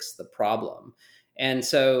help fix the problem. And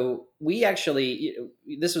so we actually,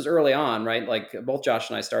 this was early on, right? Like both Josh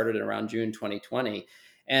and I started around June 2020,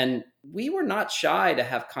 and we were not shy to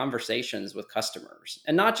have conversations with customers,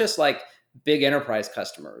 and not just like big enterprise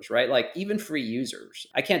customers, right? Like even free users.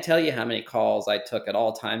 I can't tell you how many calls I took at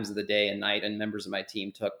all times of the day and night, and members of my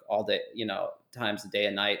team took all day, times of the day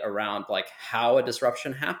and night, around like how a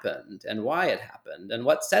disruption happened and why it happened and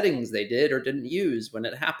what settings they did or didn't use when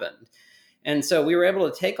it happened. And so we were able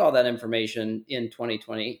to take all that information in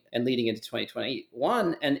 2020 and leading into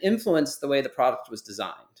 2021 and influence the way the product was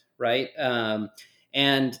designed, right?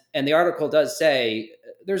 And the article does say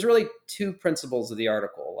there's really two principles of the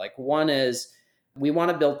article. Like one is we want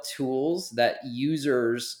to build tools that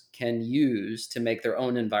users can use to make their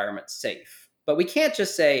own environment safe. But we can't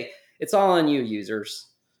just say it's all on you, users,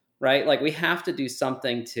 right? Like we have to do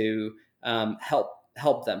something to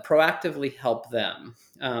help them, proactively help them,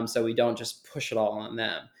 so we don't just push it all on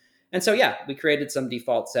them. And so, yeah, we created some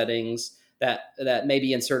default settings that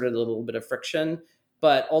maybe inserted a little bit of friction,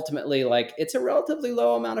 but ultimately, like, it's a relatively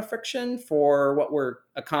low amount of friction for what we're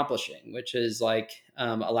accomplishing, which is like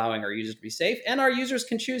allowing our users to be safe. And our users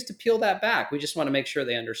can choose to peel that back. We just want to make sure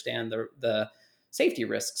they understand the safety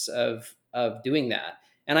risks of doing that.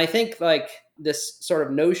 And I think like this sort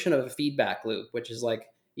of notion of a feedback loop, which is like,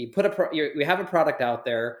 you put we have a product out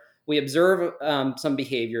there. We observe some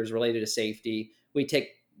behaviors related to safety. We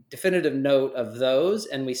take definitive note of those,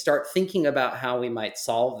 and we start thinking about how we might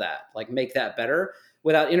solve that, like make that better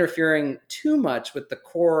without interfering too much with the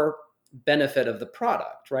core benefit of the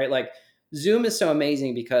product, right? Like Zoom is so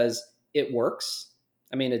amazing because it works.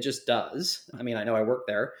 I mean, it just does. I mean, I know I work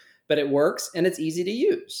there, but it works and it's easy to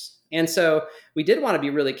use. And so we did want to be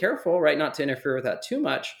really careful, right? Not to interfere with that too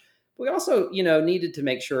much. But we also, needed to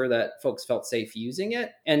make sure that folks felt safe using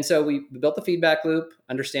it. And so we built the feedback loop,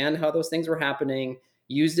 understand how those things were happening,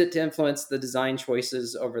 used it to influence the design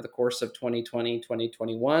choices over the course of 2020,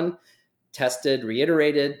 2021, tested,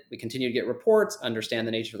 reiterated. We continue to get reports, understand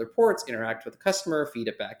the nature of the reports, interact with the customer, feed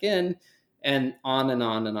it back in, and on and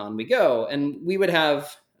on and on we go. And we would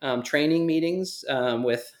have training meetings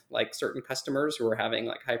with like certain customers who were having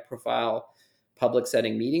like high profile public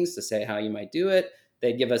setting meetings to say how you might do it.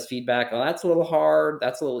 They'd give us feedback. Oh, that's a little hard.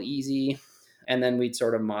 That's a little easy. And then we'd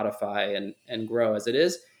sort of modify and grow as it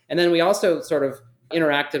is. And then we also sort of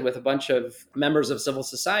interacted with a bunch of members of civil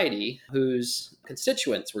society whose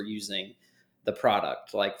constituents were using the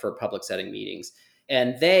product, like for public setting meetings.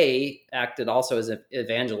 And they acted also as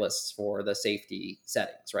evangelists for the safety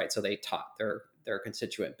settings, right? So they taught their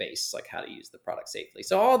constituent base like how to use the product safely.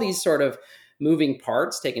 So all these sort of moving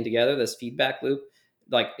parts taken together, this feedback loop,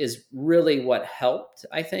 like is really what helped,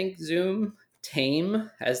 I think, Zoom tame,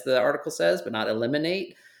 as the article says, but not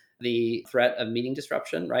eliminate the threat of meeting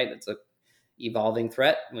disruption, right? It's a evolving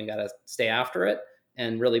threat and we got to stay after it,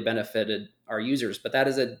 and really benefited our users. But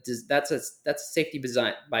that's a safety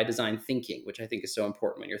by design thinking, which I think is so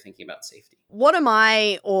important when you're thinking about safety. What am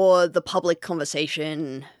I or the public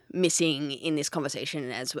conversation missing in this conversation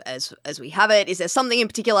as we have it? Is there something in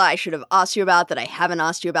particular I should have asked you about that I haven't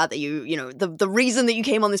asked you about, that the reason that you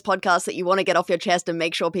came on this podcast that you want to get off your chest and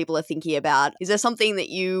make sure people are thinking about? Is there something that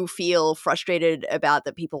you feel frustrated about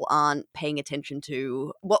that people aren't paying attention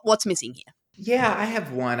to? What's missing here? Yeah, I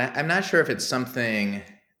have one. I'm not sure if it's something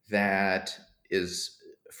that is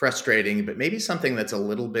frustrating, but maybe something that's a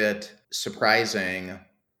little bit surprising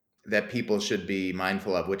that people should be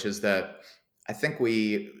mindful of, which is that I think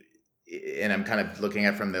and I'm kind of looking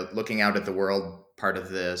out at the world part of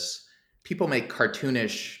this, people make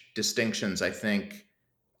cartoonish distinctions, I think,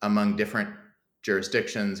 among different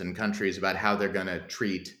jurisdictions and countries about how they're going to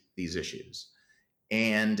treat these issues.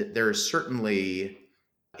 And there are certainly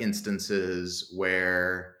instances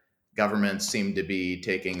where governments seem to be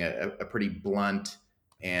taking a pretty blunt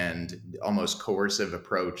and almost coercive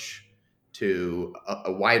approach to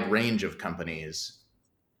a wide range of companies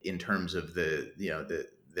in terms of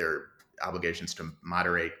their obligations to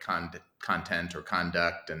moderate content or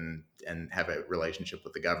conduct and have a relationship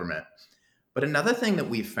with the government. But another thing that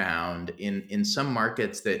we found in some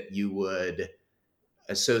markets that you would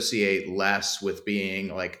associate less with being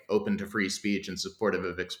like open to free speech and supportive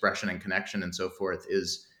of expression and connection and so forth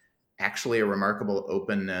is actually a remarkable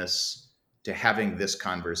openness to having this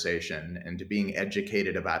conversation and to being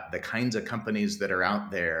educated about the kinds of companies that are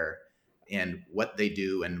out there and what they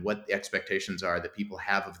do and what the expectations are that people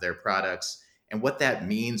have of their products and what that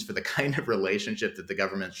means for the kind of relationship that the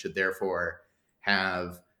government should therefore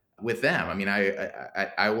have with them. I mean,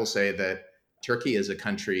 I will say that Turkey is a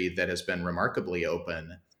country that has been remarkably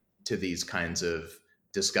open to these kinds of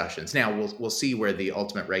discussions. Now, we'll see where the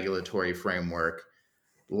ultimate regulatory framework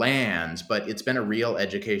lands, but it's been a real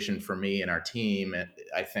education for me and our team. And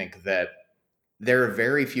I think that there are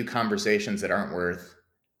very few conversations that aren't worth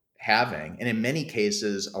having. And in many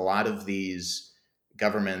cases, a lot of these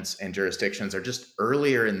governments and jurisdictions are just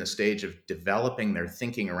earlier in the stage of developing their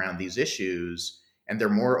thinking around these issues, and they're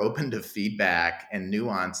more open to feedback and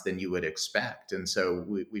nuance than you would expect. And so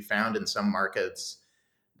we found in some markets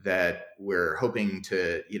that we're hoping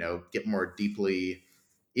to, get more deeply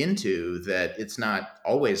into, that it's not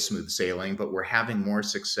always smooth sailing, but we're having more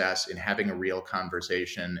success in having a real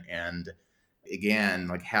conversation. And again,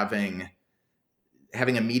 like having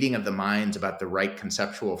a meeting of the minds about the right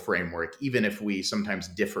conceptual framework, even if we sometimes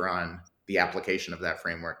differ on the application of that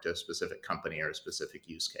framework to a specific company or a specific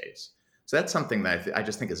use case. So that's something that I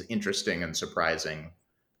just think is interesting and surprising,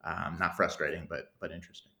 not frustrating, but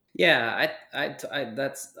interesting. Yeah, I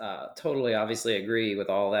that's totally obviously agree with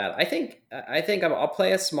all that. I think I'll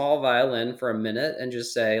play a small violin for a minute and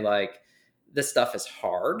just say, like, this stuff is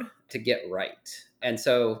hard to get right. And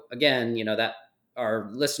so again, that our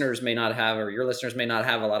listeners may not have, or your listeners may not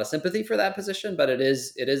have a lot of sympathy for that position, but it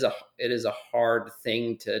is a hard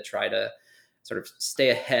thing to try to sort of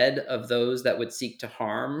stay ahead of those that would seek to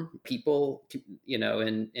harm people,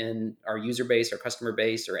 in our user base or customer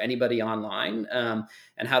base or anybody online,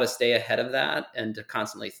 and how to stay ahead of that and to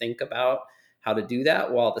constantly think about how to do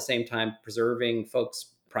that while at the same time preserving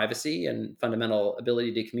folks' privacy and fundamental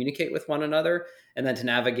ability to communicate with one another, and then to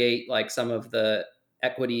navigate like some of the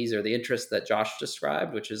equities or the interests that Josh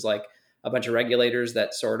described, which is like a bunch of regulators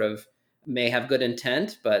that sort of may have good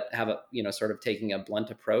intent, but have sort of taking a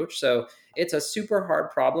blunt approach. So it's a super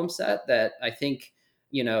hard problem set that I think,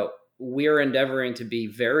 we're endeavoring to be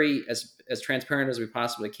very as transparent as we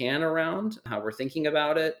possibly can around how we're thinking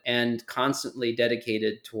about it, and constantly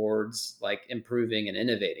dedicated towards like improving and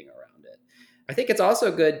innovating around it. I think it's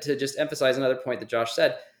also good to just emphasize another point that Josh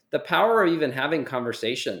said. The power of even having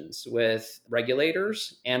conversations with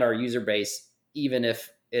regulators and our user base, even if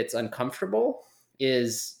it's uncomfortable,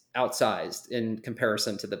 is outsized in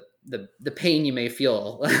comparison to the pain you may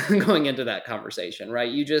feel going into that conversation,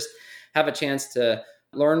 right? You just have a chance to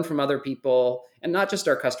learn from other people, and not just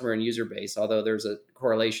our customer and user base, although there's a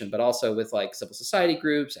correlation, but also with like civil society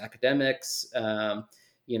groups, academics, and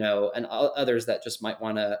others that just might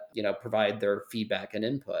want to, provide their feedback and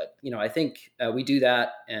input. I think we do that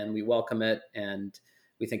and we welcome it, and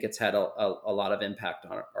we think it's had a lot of impact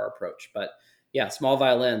on our approach. But yeah, small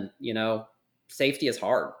violin, safety is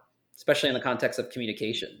hard, especially in the context of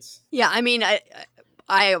communications. Yeah, I mean,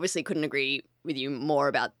 I obviously couldn't agree with you more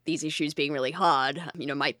about these issues being really hard.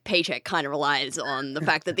 My paycheck kind of relies on the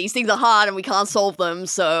fact that these things are hard and we can't solve them,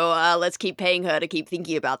 so let's keep paying her to keep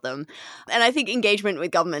thinking about them. And I think engagement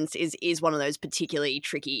with governments is one of those particularly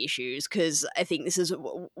tricky issues, because I think this is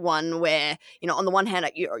one where, on the one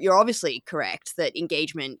hand, you're obviously correct that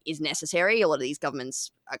engagement is necessary. A lot of these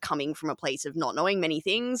governments are coming from a place of not knowing many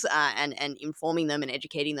things, and informing them and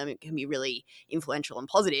educating them, it can be really influential and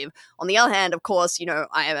positive. On the other hand, of course,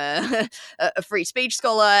 I am a free speech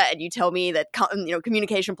scholar, and you tell me that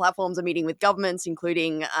communication platforms are meeting with governments,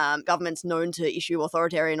 including governments known to issue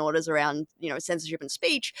authoritarian orders around censorship and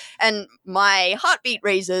speech, and my heartbeat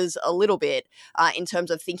raises a little bit in terms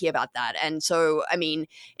of thinking about that. And so, I mean,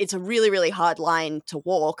 it's a really, really hard line to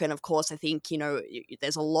walk. And of course, I think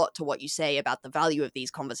there's a lot to what you say about the value of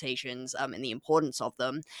these conversations and the importance of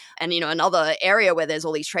them. And another area where there's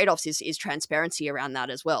all these trade-offs is transparency around that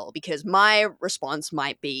as well, because my response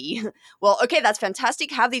might be, well, okay, that's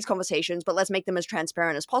fantastic, have these conversations, but let's make them as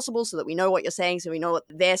transparent as possible so that we know what you're saying, so we know what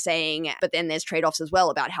they're saying. But then there's trade-offs as well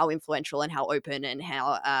about how influential and how open and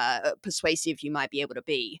how persuasive you might be able to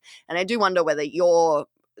be. And I do wonder whether your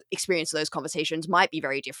experience of those conversations might be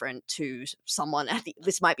very different to someone.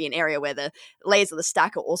 This might be an area where the layers of the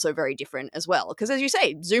stack are also very different as well. Because as you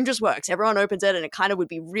say, Zoom just works. Everyone opens it, and it kind of would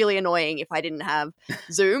be really annoying if I didn't have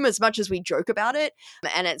Zoom, as much as we joke about it.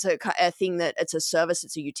 And it's a thing that it's a service,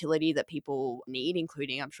 it's a utility that people need,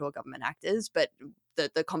 including, I'm sure, government actors. But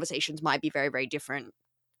the conversations might be very, very different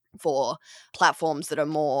for platforms that are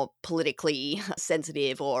more politically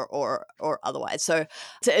sensitive or otherwise. So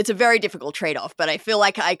it's a very difficult trade-off, but I feel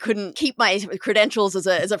like I couldn't keep my credentials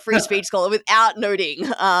as a free speech scholar without noting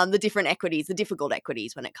the different equities, the difficult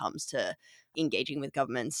equities when it comes to engaging with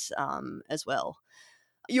governments as well.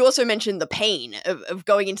 You also mentioned the pain of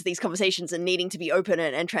going into these conversations and needing to be open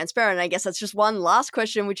and transparent. I guess that's just one last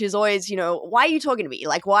question, which is always, why are you talking to me?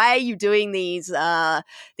 Like, why are you doing these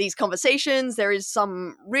conversations? There is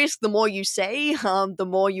some risk. The more you say, the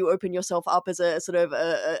more you open yourself up as a sort of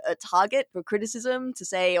a target for criticism, to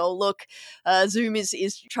say, oh, look, Zoom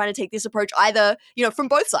is trying to take this approach, either, from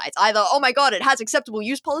both sides. Either, oh my God, it has acceptable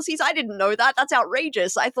use policies. I didn't know that. That's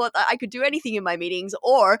outrageous. I thought that I could do anything in my meetings.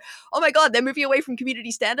 Or, oh my God, they're moving away from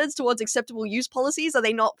community standards towards acceptable use policies. Are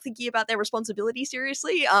they not thinking about their responsibility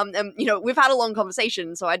seriously? And we've had a long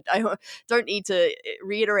conversation, so I don't need to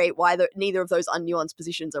reiterate why neither of those unnuanced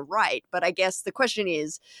positions are right. But I guess the question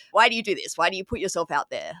is, why do you do this? Why do you put yourself out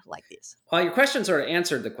there like this? Well, your question sort of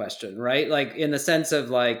answered the question, right? Like, in the sense of,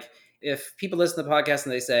 like, if people listen to the podcast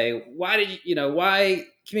and they say, why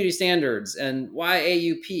community standards and why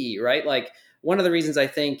AUP, right? Like, one of the reasons I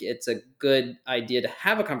think it's a good idea to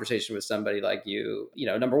have a conversation with somebody like you,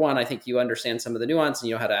 number one, I think you understand some of the nuance and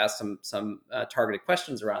you know how to ask some targeted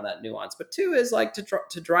questions around that nuance. But two is like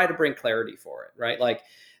to try to bring clarity for it, right? Like,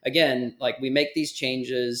 again, like, we make these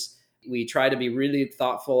changes. We try to be really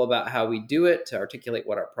thoughtful about how we do it, to articulate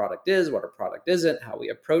what our product is, what our product isn't, how we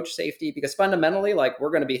approach safety, because fundamentally, like,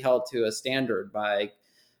 we're going to be held to a standard by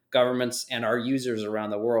governments and our users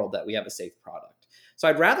around the world that we have a safe product. So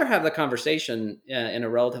I'd rather have the conversation in a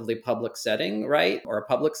relatively public setting, right? Or a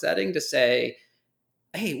public setting, to say,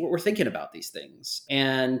 hey, we're thinking about these things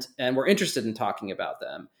and we're interested in talking about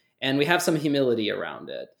them. And we have some humility around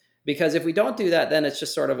it. Because if we don't do that, then it's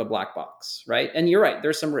just sort of a black box, right? And you're right,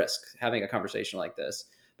 there's some risk having a conversation like this.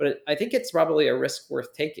 But I think it's probably a risk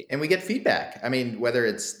worth taking. And we get feedback. I mean, whether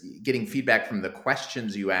it's getting feedback from the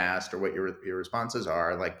questions you asked or what your responses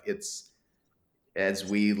are, like, it's, as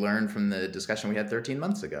we learned from the discussion we had 13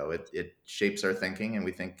 months ago, it shapes our thinking, and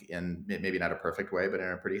we think in maybe not a perfect way, but in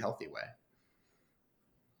a pretty healthy way.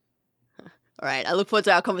 All right. I look forward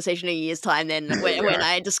to our conversation in a year's time then when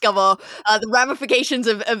I discover the ramifications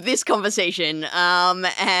of this conversation.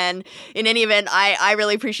 And in any event, I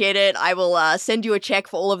really appreciate it. I will send you a check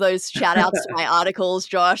for all of those shout outs to my articles,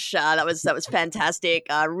 Josh. That was fantastic.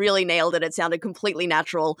 Really nailed it. It sounded completely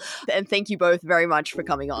natural. And thank you both very much for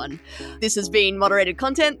coming on. This has been Moderated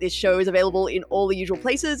Content. This show is available in all the usual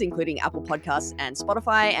places, including Apple Podcasts and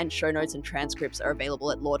Spotify, and show notes and transcripts are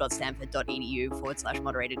available at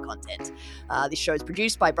law.stanford.edu/moderated content. This show is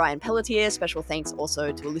produced by Brian Pelletier. Special thanks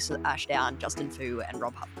also to Alyssa Ashdown, Justin Fu, and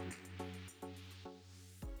Rob Huff.